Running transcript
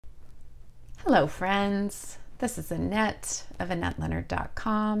Hello friends, this is Annette of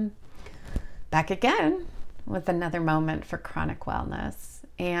AnnetteLeonard.com, back again with another moment for chronic wellness.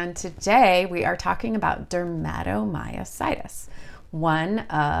 And today we are talking about dermatomyositis, one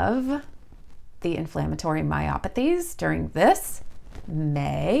of the inflammatory myopathies during this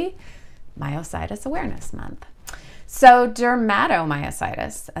May Myositis Awareness Month. So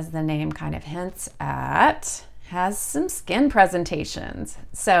dermatomyositis, as the name kind of hints at, has some skin presentations.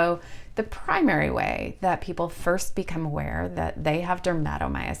 So the primary way that people first become aware that they have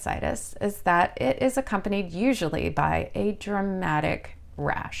dermatomyositis is that it is accompanied usually by a dramatic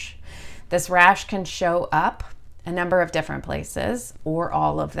rash. This rash can show up a number of different places or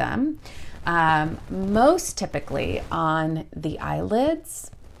all of them, most typically on the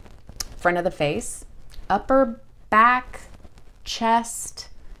eyelids, front of the face, upper back, chest,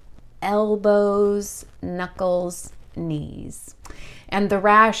 elbows, knuckles, knees. And the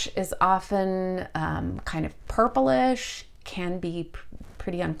rash is often kind of purplish, can be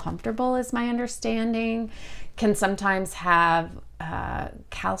pretty uncomfortable is my understanding, can sometimes have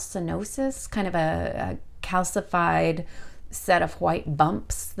calcinosis, kind of a calcified set of white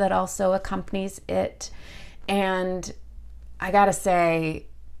bumps that also accompanies it. And I gotta say,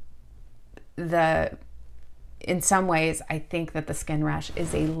 in some ways, I think that the skin rash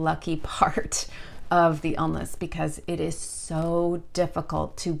is a lucky part of the illness because it is so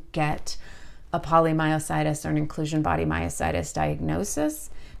difficult to get a polymyositis or an inclusion body myositis diagnosis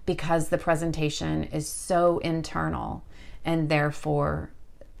because the presentation is so internal and therefore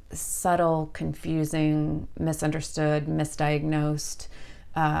subtle, confusing, misunderstood, misdiagnosed,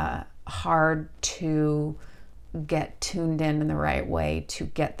 hard to get tuned in the right way to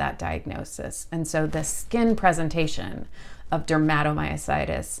get that diagnosis. And so the skin presentation of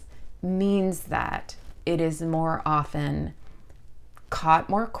dermatomyositis means that it is more often caught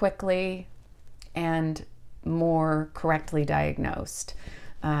more quickly and more correctly diagnosed.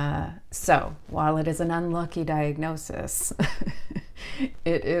 So while it is an unlucky diagnosis,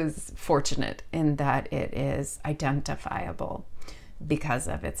 it is fortunate in that it is identifiable because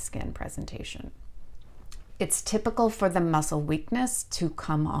of its skin presentation. It's typical for the muscle weakness to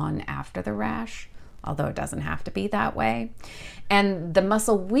come on after the rash, although it doesn't have to be that way. And the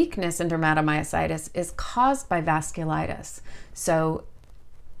muscle weakness in dermatomyositis is caused by vasculitis. So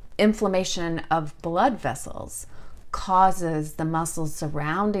inflammation of blood vessels causes the muscles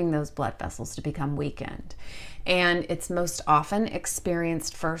surrounding those blood vessels to become weakened. And it's most often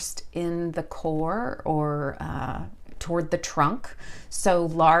experienced first in the core or toward the trunk. So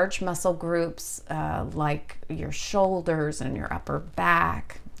large muscle groups like your shoulders and your upper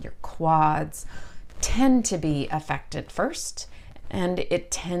back, your quads, tend to be affected first, and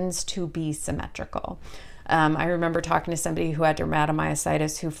it tends to be symmetrical. I remember talking to somebody who had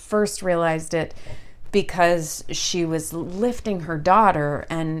dermatomyositis who first realized it because she was lifting her daughter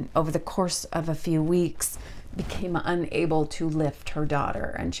and over the course of a few weeks became unable to lift her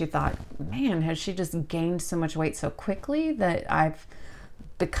daughter. And she thought, man, has she just gained so much weight so quickly that I've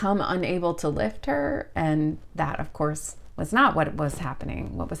become unable to lift her? And that, of course, was not what was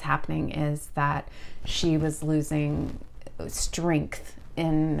happening. What was happening is that she was losing strength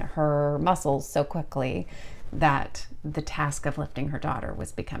in her muscles so quickly that the task of lifting her daughter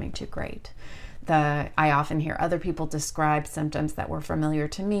was becoming too great. I often hear other people describe symptoms that were familiar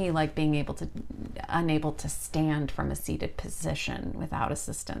to me, like being unable to stand from a seated position without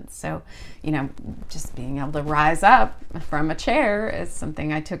assistance. So, just being able to rise up from a chair is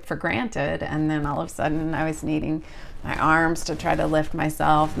something I took for granted. And then all of a sudden I was needing my arms to try to lift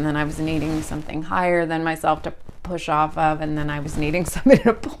myself. And then I was needing something higher than myself to push off of. And then I was needing somebody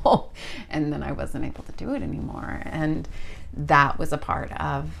to pull. And then I wasn't able to do it anymore. And that was a part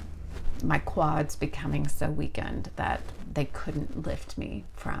of my quads becoming so weakened that they couldn't lift me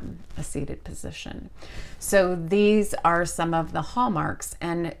from a seated position. So these are some of the hallmarks,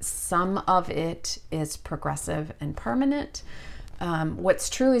 and some of it is progressive and permanent. What's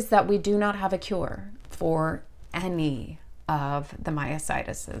true is that we do not have a cure for any of the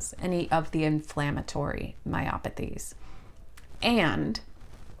myositises, any of the inflammatory myopathies. And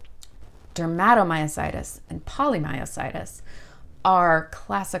dermatomyositis and polymyositis are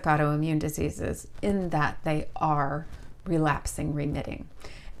classic autoimmune diseases in that they are relapsing, remitting.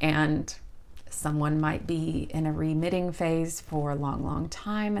 And someone might be in a remitting phase for a long, long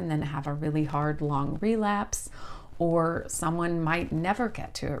time and then have a really hard, long relapse, or someone might never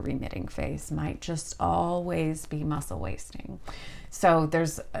get to a remitting phase, might just always be muscle wasting. So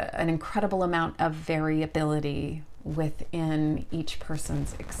there's an incredible amount of variability within each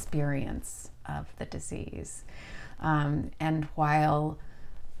person's experience of the disease. And while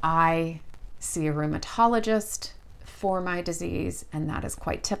I see a rheumatologist for my disease, and that is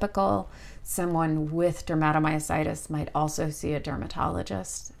quite typical. Someone with dermatomyositis might also see a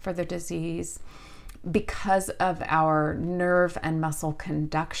dermatologist for the disease. Because of our nerve and muscle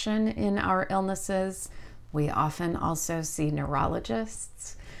conduction in our illnesses, we often also see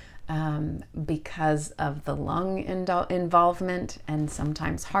neurologists. Because of the lung involvement and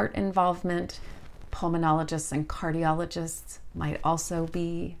sometimes heart involvement, pulmonologists and cardiologists might also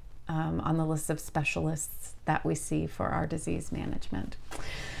be on the list of specialists that we see for our disease management.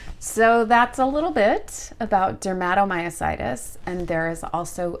 So that's a little bit about dermatomyositis, and there is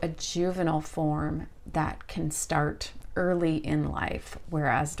also a juvenile form that can start early in life,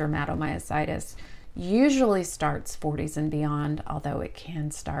 whereas dermatomyositis usually starts 40s and beyond, although it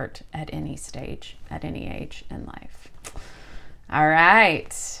can start at any stage, at any age in life. All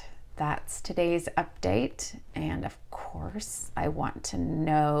right, that's today's update. And of course, I want to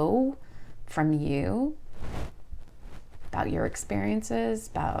know from you about your experiences,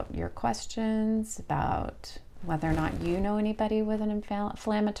 about your questions, about whether or not you know anybody with an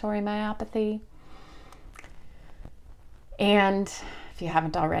inflammatory myopathy. And if you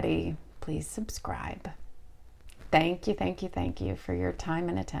haven't already, please subscribe. Thank you, thank you, thank you for your time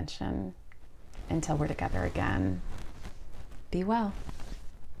and attention. Until we're together again, be well.